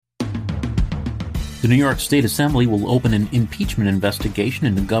The New York State Assembly will open an impeachment investigation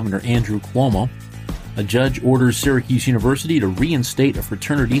into Governor Andrew Cuomo. A judge orders Syracuse University to reinstate a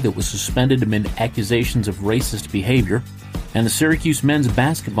fraternity that was suspended amid accusations of racist behavior. And the Syracuse men's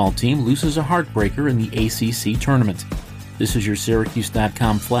basketball team loses a heartbreaker in the ACC tournament. This is your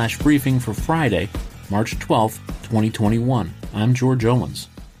Syracuse.com flash briefing for Friday, March 12, 2021. I'm George Owens.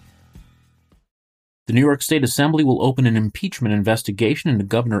 The New York State Assembly will open an impeachment investigation into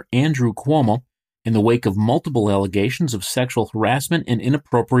Governor Andrew Cuomo in the wake of multiple allegations of sexual harassment and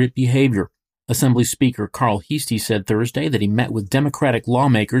inappropriate behavior. Assembly Speaker Carl Heastie said Thursday that he met with Democratic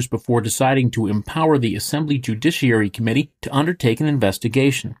lawmakers before deciding to empower the Assembly Judiciary Committee to undertake an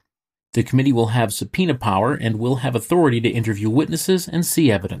investigation. The committee will have subpoena power and will have authority to interview witnesses and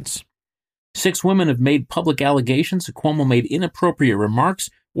see evidence. 6 women have made public allegations that Cuomo made inappropriate remarks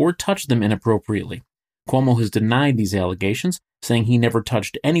or touched them inappropriately. Cuomo has denied these allegations, saying he never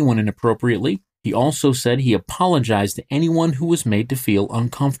touched anyone inappropriately. He also said he apologized to anyone who was made to feel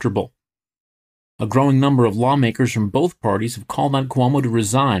uncomfortable. A growing number of lawmakers from both parties have called on Cuomo to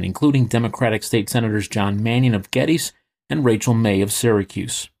resign, including Democratic State Senators John Mannion of Gettys and Rachel May of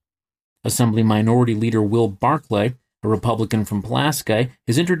Syracuse. Assembly Minority Leader Will Barclay, a Republican from Pulaski,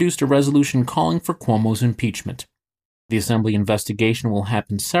 has introduced a resolution calling for Cuomo's impeachment. The Assembly investigation will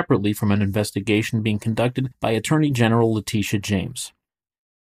happen separately from an investigation being conducted by Attorney General Letitia James.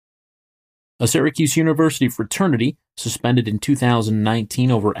 A Syracuse University fraternity, suspended in 2019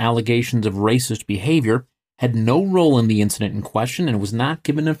 over allegations of racist behavior, had no role in the incident in question and was not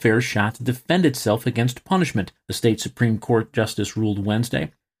given a fair shot to defend itself against punishment, the state Supreme Court justice ruled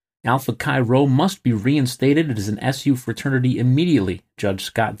Wednesday. Alpha Chi Rho must be reinstated as an SU fraternity immediately, Judge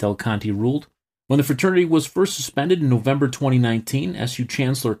Scott Del Conte ruled. When the fraternity was first suspended in November 2019, SU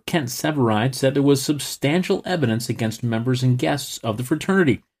Chancellor Kent Severide said there was substantial evidence against members and guests of the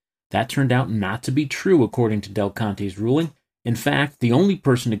fraternity. That turned out not to be true, according to Del Conte's ruling. In fact, the only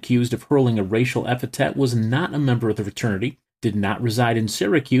person accused of hurling a racial epithet was not a member of the fraternity, did not reside in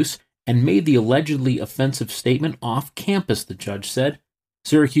Syracuse, and made the allegedly offensive statement off campus, the judge said.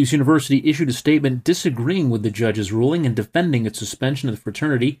 Syracuse University issued a statement disagreeing with the judge's ruling and defending its suspension of the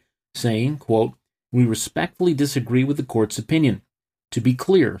fraternity, saying, quote, "We respectfully disagree with the court's opinion. To be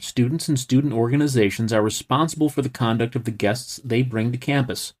clear, students and student organizations are responsible for the conduct of the guests they bring to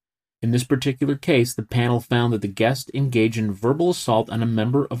campus. In this particular case, the panel found that the guest engaged in verbal assault on a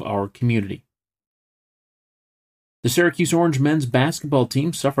member of our community." The Syracuse Orange men's basketball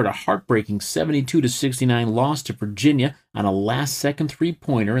team suffered a heartbreaking 72-69 loss to Virginia on a last-second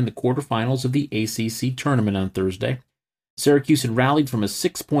three-pointer in the quarterfinals of the ACC tournament on Thursday. Syracuse had rallied from a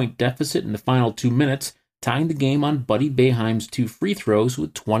 6-point deficit in the final 2 minutes, tying the game on Buddy Boeheim's 2 free throws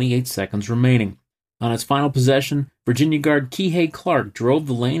with 28 seconds remaining. On its final possession, Virginia guard Kihei Clark drove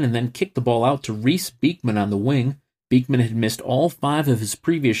the lane and then kicked the ball out to Reese Beekman on the wing. Beekman had missed all 5 of his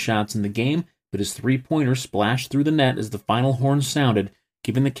previous shots in the game, but his three-pointer splashed through the net as the final horn sounded,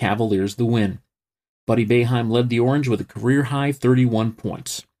 giving the Cavaliers the win. Buddy Boeheim led the Orange with a career-high 31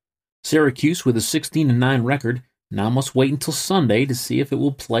 points. Syracuse, with a 16-9 record, now must wait until Sunday to see if it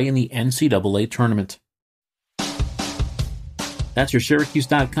will play in the NCAA tournament. That's your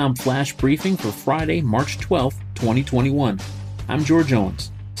Syracuse.com flash briefing for Friday, March 12, 2021. I'm George Owens.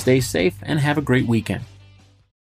 Stay safe and have a great weekend.